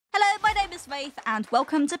is Wraith, and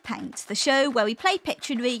welcome to Paint, the show where we play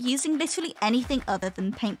Pictionary using literally anything other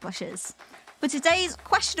than paintbrushes. For today's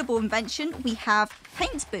questionable invention, we have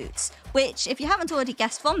paint boots, which, if you haven't already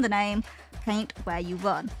guessed from the name, paint where you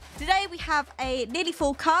run. Today we have a nearly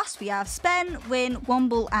full cast. We have Spen, Win,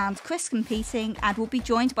 Womble and Chris competing, and we'll be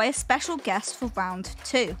joined by a special guest for round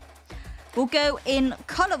 2. We'll go in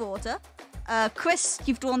colour order. Chris,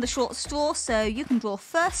 you've drawn the short straw, so you can draw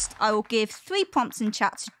first. I will give 3 prompts in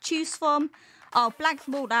chat to choose from. I'll blank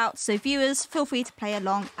them all out, so viewers, feel free to play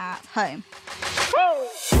along at home.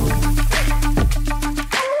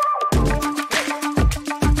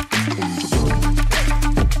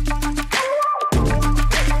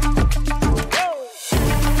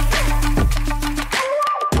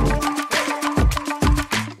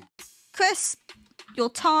 Chris, your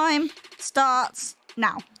time starts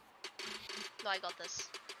now. No, I got this.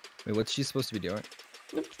 Wait, what's she supposed to be doing?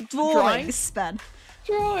 Drawing, Spen.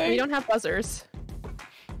 Drawing. We don't have buzzers.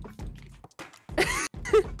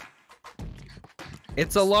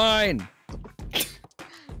 It's a line!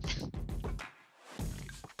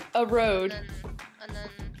 A road. And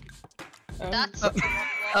then that's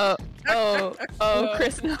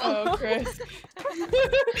Chris, no. Oh, Chris.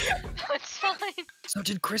 It's fine. So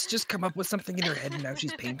did Chris just come up with something in her head and now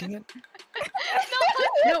she's painting it?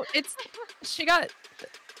 No, it's... She got...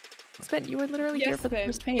 Spen, you were literally here for the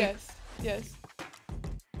first paint. Yes.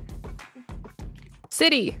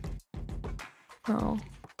 City. Oh.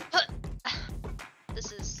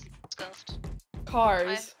 This is scuffed.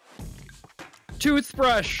 Cars.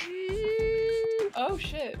 Toothbrush! Oh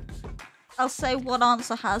shit. I'll say one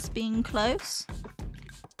answer has been close.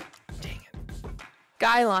 Dang it.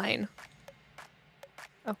 Skyline.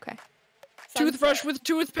 Okay. Toothbrush with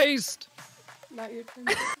toothpaste! Not your turn.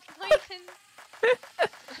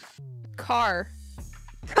 Car.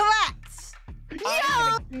 Correct!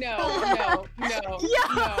 No.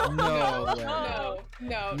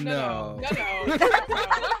 No.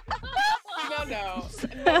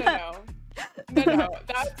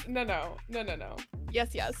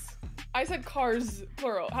 Yes. I said cars,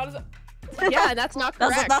 plural. How does it? Yeah, that's not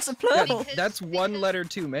correct. That's a plural. That's one letter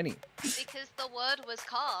too many. Because the word was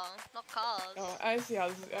car, not cars. Oh, I see how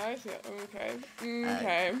this is. I see.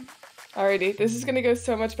 Okay. Alrighty, this is gonna go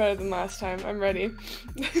so much better than last time. I'm ready.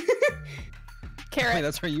 Carrot. Hey,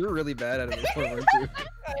 that's why you were really bad at it before, weren't you?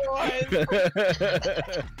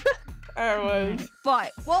 I was.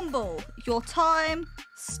 Right, Womble, your time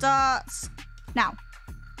starts now.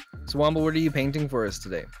 So Womble, what are you painting for us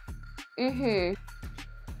today?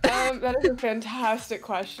 That is a fantastic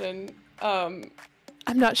question. I'm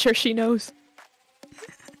not sure she knows.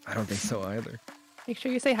 I don't think so either. Make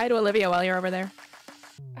sure you say hi to Olivia while you're over there.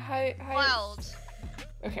 Hi. Cloud.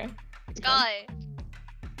 Okay. Sky.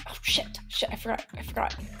 Oh shit! I forgot.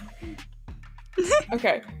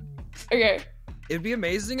 Okay. It'd be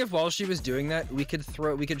amazing if while she was doing that, we could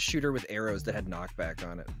shoot her with arrows that had knockback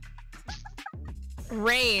on it.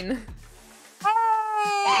 Rain.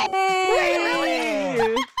 Wait,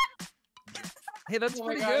 really? Hey, that's Oh my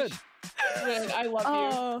pretty gosh. good. Rin, I love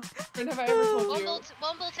you. Rin, have I ever told you?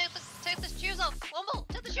 Womble, take the shoes off. Womble,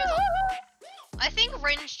 take the shoes off. I think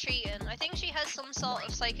Rin's cheating. I think she has some sort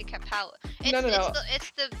of psychic power. No.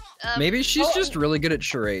 It's the Maybe she's just really good at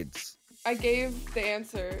charades. I gave the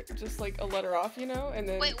answer just like a letter off, and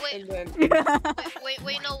then Wait, and then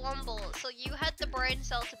no, Womble. So you had the brain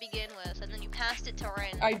cell to begin with, and then you passed it to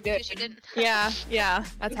Rin. I did. Because you didn't. Yeah,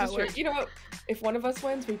 that's how it this is true. works. You know what? If one of us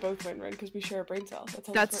wins, we both win, Rin, because we share a brain cell.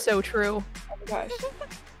 That's so true. Oh my gosh.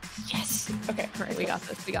 Yes. Okay. Alright, we got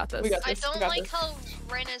this. I don't like how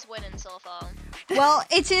Rin is winning so far. Well,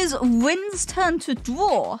 it is Win's turn to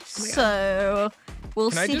draw, so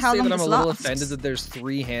we'll Can I see just how say long that I'm this a little lasts. offended that there's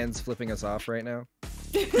 3 hands flipping us off right now?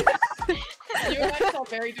 You and I saw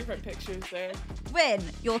very different pictures there. Win,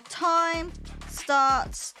 your time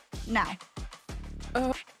starts now.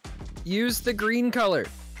 Use the green color.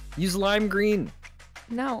 Use lime green.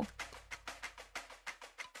 No.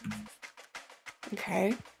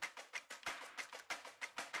 Okay.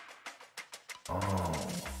 Oh.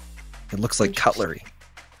 It looks like cutlery.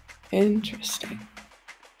 Interesting.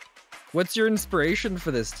 What's your inspiration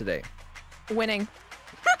for this today? Winning.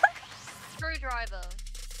 Screwdriver.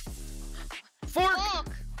 Fork!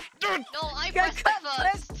 Fuck! No, I Go, pressed it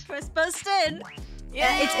first. Chris burst in.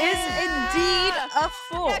 Yeah, it is indeed a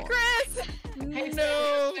fork. Chris! Hey,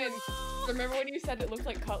 No! Kristen, remember when you said it looked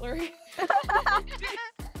like cutlery?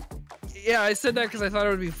 Yeah, I said that because I thought it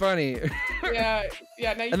would be funny. Yeah.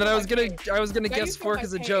 Now you And then I was gonna Now guess you fork feel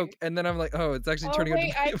as a my joke, pain. and then I'm like, oh, it's actually Oh turning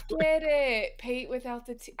wait, out I to be a fork. get it. Paint without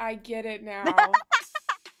the T. I get it now.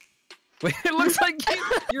 Wait, it looks like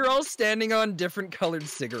you're all standing on different colored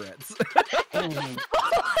cigarettes.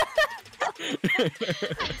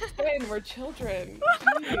 Finn, we're children.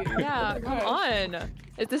 Yeah, come on.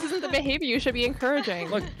 This isn't the behavior you should be encouraging.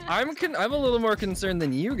 Look, I'm a little more concerned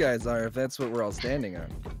than you guys are if that's what we're all standing on.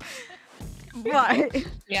 Right.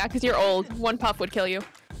 Yeah, because you're old. One puff would kill you.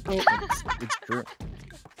 It's true.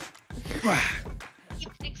 He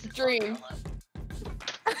thinks it's Dream.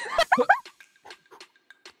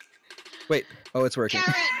 Wait. Oh, it's working.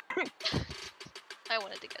 Carrot! I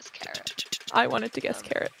wanted to guess carrot. I wanted to guess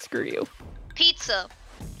carrot. Screw you. Pizza.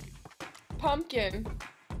 Pumpkin.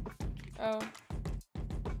 Oh.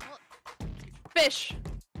 Fish.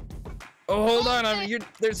 Oh, hold on.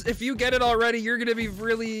 If you get it already, you're gonna be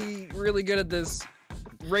really, really good at this.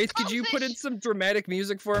 Wraith, could you put in some dramatic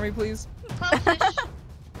music for me, please? Clownfish.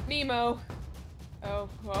 Nemo. Oh,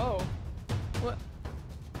 whoa. What?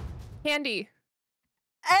 Candy.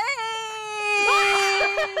 Hey!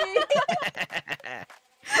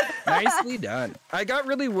 Nicely done. I got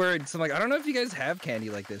really worried, so I'm like, I don't know if you guys have candy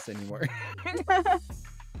like this anymore.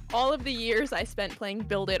 All of the years I spent playing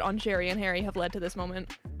Build It on Jerry and Harry have led to this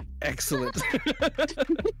moment. Excellent.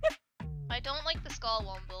 I don't like the skull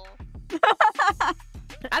womble.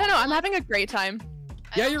 I don't know, I'm having a great time.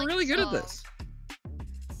 Yeah, you're really good at this.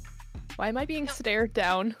 Why am I being stared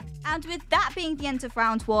down? And with that being the end of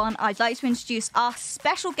round 1, I'd like to introduce our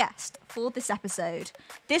special guest for this episode.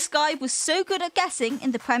 This guy was so good at guessing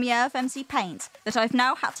in the premiere of MC Paint that I've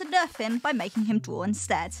now had to nerf him by making him draw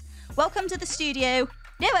instead. Welcome to the studio,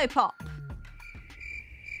 Nero Pop.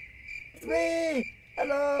 It's me!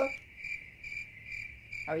 Hello!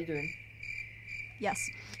 How are you doing? Yes.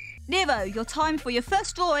 Nero, your time for your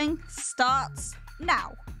first drawing starts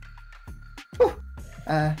now.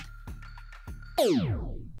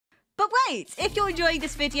 But wait, if you're enjoying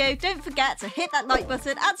this video, don't forget to hit that like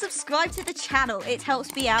button and subscribe to the channel. It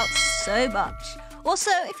helps me out so much. Also,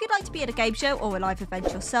 if you'd like to be at a game show or a live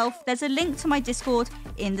event yourself, there's a link to my Discord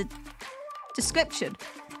in the description.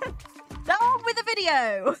 Now on with the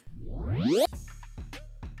video!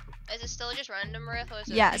 Is it still just random, Riff? Or is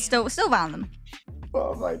it Yeah, it's still random.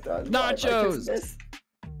 What have I done? Nachos!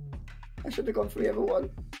 I should have gone for the other one.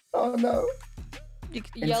 Oh no.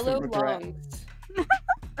 Yellow regret. lungs.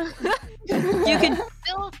 You can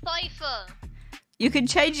Bill Cipher. you can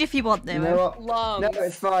change if you want, You Nero. know what? Lungs. No,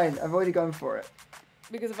 it's fine. I've already gone for it.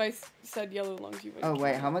 Because if I said yellow lungs, you would. Oh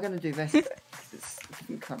wait, how am I going to do this? It's a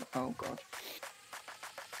different colour. Oh god.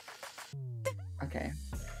 Okay.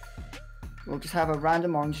 We'll just have a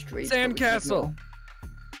random orange street. but we can Sandcastle.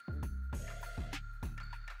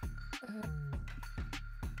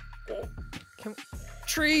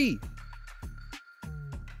 Tree.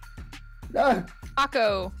 ignore- No!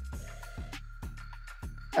 Taco.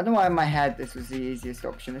 I don't know why in my head this was the easiest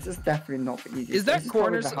option. This is definitely not the easiest. Is that This probably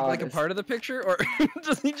corner the like a hardest. part of the picture, or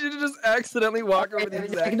just need you to just accidentally walk over the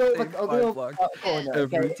exact Ignore same the, five ignore blocks? the corner. every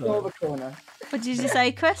Okay, ignore time. the corner. What did you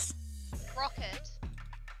say, Chris? Rocket.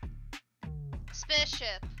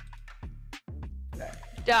 Spaceship.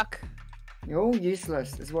 Duck. You're all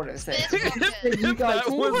useless, is what it says. Space rocket. You guys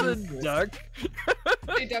That was a useless. duck.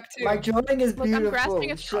 Say duck too. My drawing is Look, beautiful. I'm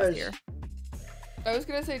grasping at straws Shush. here. I was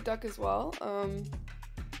gonna say duck as well. Is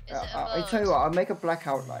it a I'll tell you bird? what, I'll make a black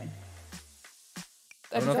outline.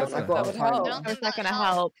 I don't know if think that's that gonna would help. help. I don't That's think not that gonna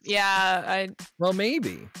helps. help. Yeah, Well,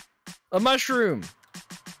 maybe. A mushroom.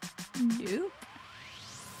 Nope.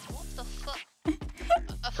 What the fuck?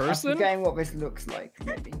 I'm Person? forgetting what this looks like,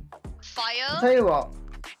 maybe. I'll Fire? tell you what,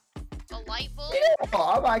 A light bulb?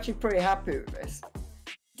 I'm actually pretty happy with this.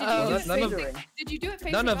 Did Oh, you do it none of- facing- Did you do it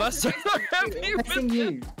facing None of us or are facing happy you? with Facing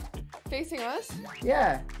you. Facing us?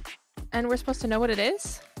 Yeah. and we're supposed to know what it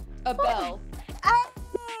is? A bell.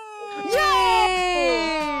 Yay!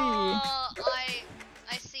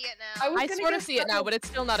 I see it now. was I gonna sort of guess see it now, bell. but it's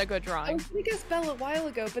still not a good I drawing. was gonna guess bell a while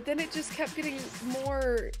ago, but then it just kept getting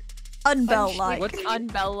more. Unbell-like. What's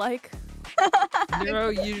Unbell-like. Nero,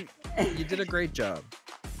 you did a great job.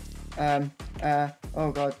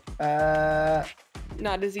 Oh god.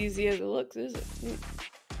 Not as easy as it looks, is it?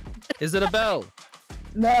 Is it a bell?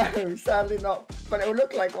 No, sadly not, but it will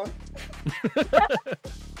look like one.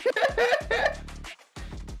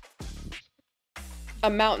 A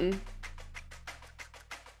mountain.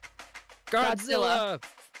 Godzilla.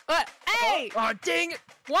 Hey! Oh, dang it!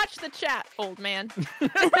 Watch the chat, old man.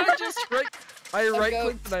 I right ghost.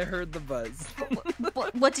 clicked and I heard the buzz.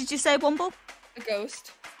 What did you say, Womble? A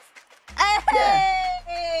ghost.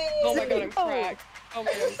 Hey! Oh my god, I'm cracked. Oh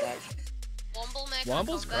my god, I'm cracked. Womble making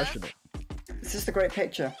Womble's a comeback. crushing it. It's just a great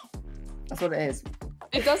picture. That's what it is.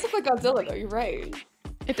 It does look like Godzilla though, you're right.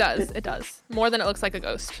 It does, it does. More than it looks like a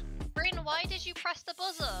ghost. Green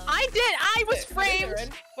buzzer. I did. I was framed.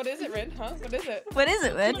 What is it, Rin? Huh? What is it? What is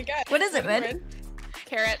it, Rin? What is it, Rin?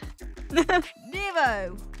 Carrot.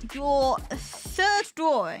 Nero, your third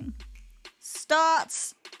drawing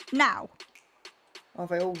starts now. Oh,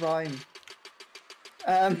 they all rhyme.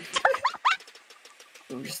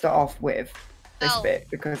 We'll just start off with this L. bit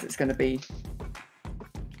because it's going to be.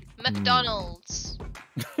 McDonald's.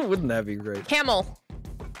 Wouldn't that be great? Camel.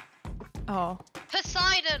 Oh.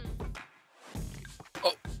 Poseidon.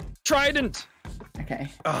 Trident. Okay.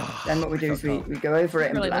 Oh, Then what we do is we go over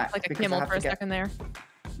it in Really black looked like a because I camel have for to a get second there.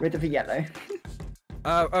 rid of the yellow.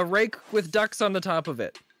 A rake with ducks on the top of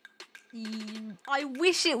it. I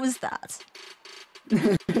wish it was that.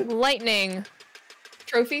 Lightning.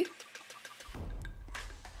 Trophy.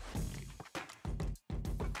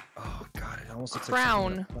 Oh god, it almost looks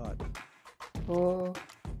Crown. like something I thought. Oh.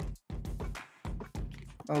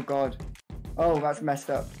 Oh god. Oh, that's messed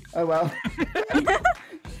up. Oh well.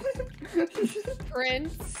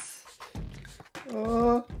 Prince.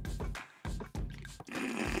 Oh.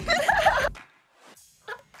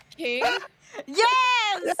 King.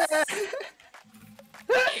 Yes!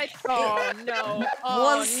 Oh no.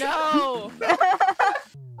 Oh no.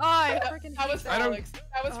 Oh, I freaking That was for I don't- Alex.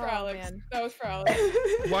 That was for Oh, Alex. man. That was for Alex.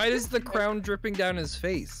 Why is the crown dripping down his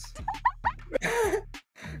face?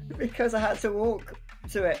 Because I had to walk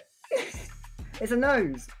to it. It's a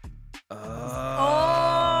nose.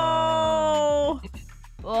 Oh!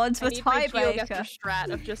 Oh, it's I a need my GeoGuessr tiebreaker.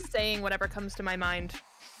 strat of just saying whatever comes to my mind.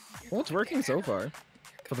 Well, it's working so far,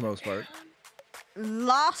 for the most part.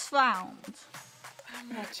 Last round.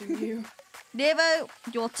 I'm watching you. Nero,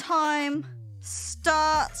 your time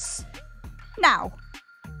starts now.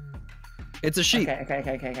 It's a sheep.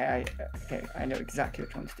 Okay. I know exactly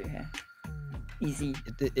what one to do here. Easy.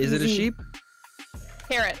 Is it a Easy. sheep?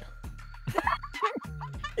 Carrot.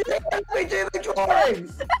 We do the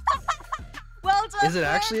drawings. Well done. Is it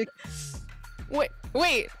actually? Wait. Are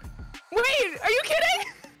you kidding?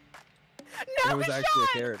 No It was actually a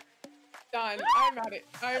carrot. Done. I'm at it.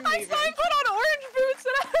 I'm I leaving. saw him put on orange boots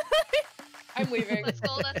and I'm leaving. Let's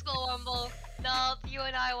go, Wumble. No, you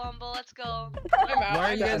and I, Wumble. Let's go. I'm out. Why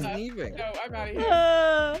are I'm you guys done. leaving? No, I'm out of here.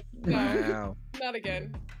 No, Wow. not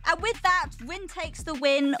again. And with that, Rin takes the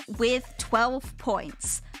win with 12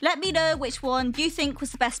 points. Let me know which one you think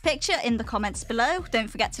was the best picture in the comments below. Don't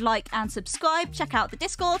forget to like and subscribe, check out the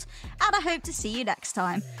Discord, and I hope to see you next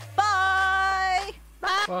time. Bye!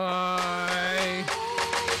 Bye.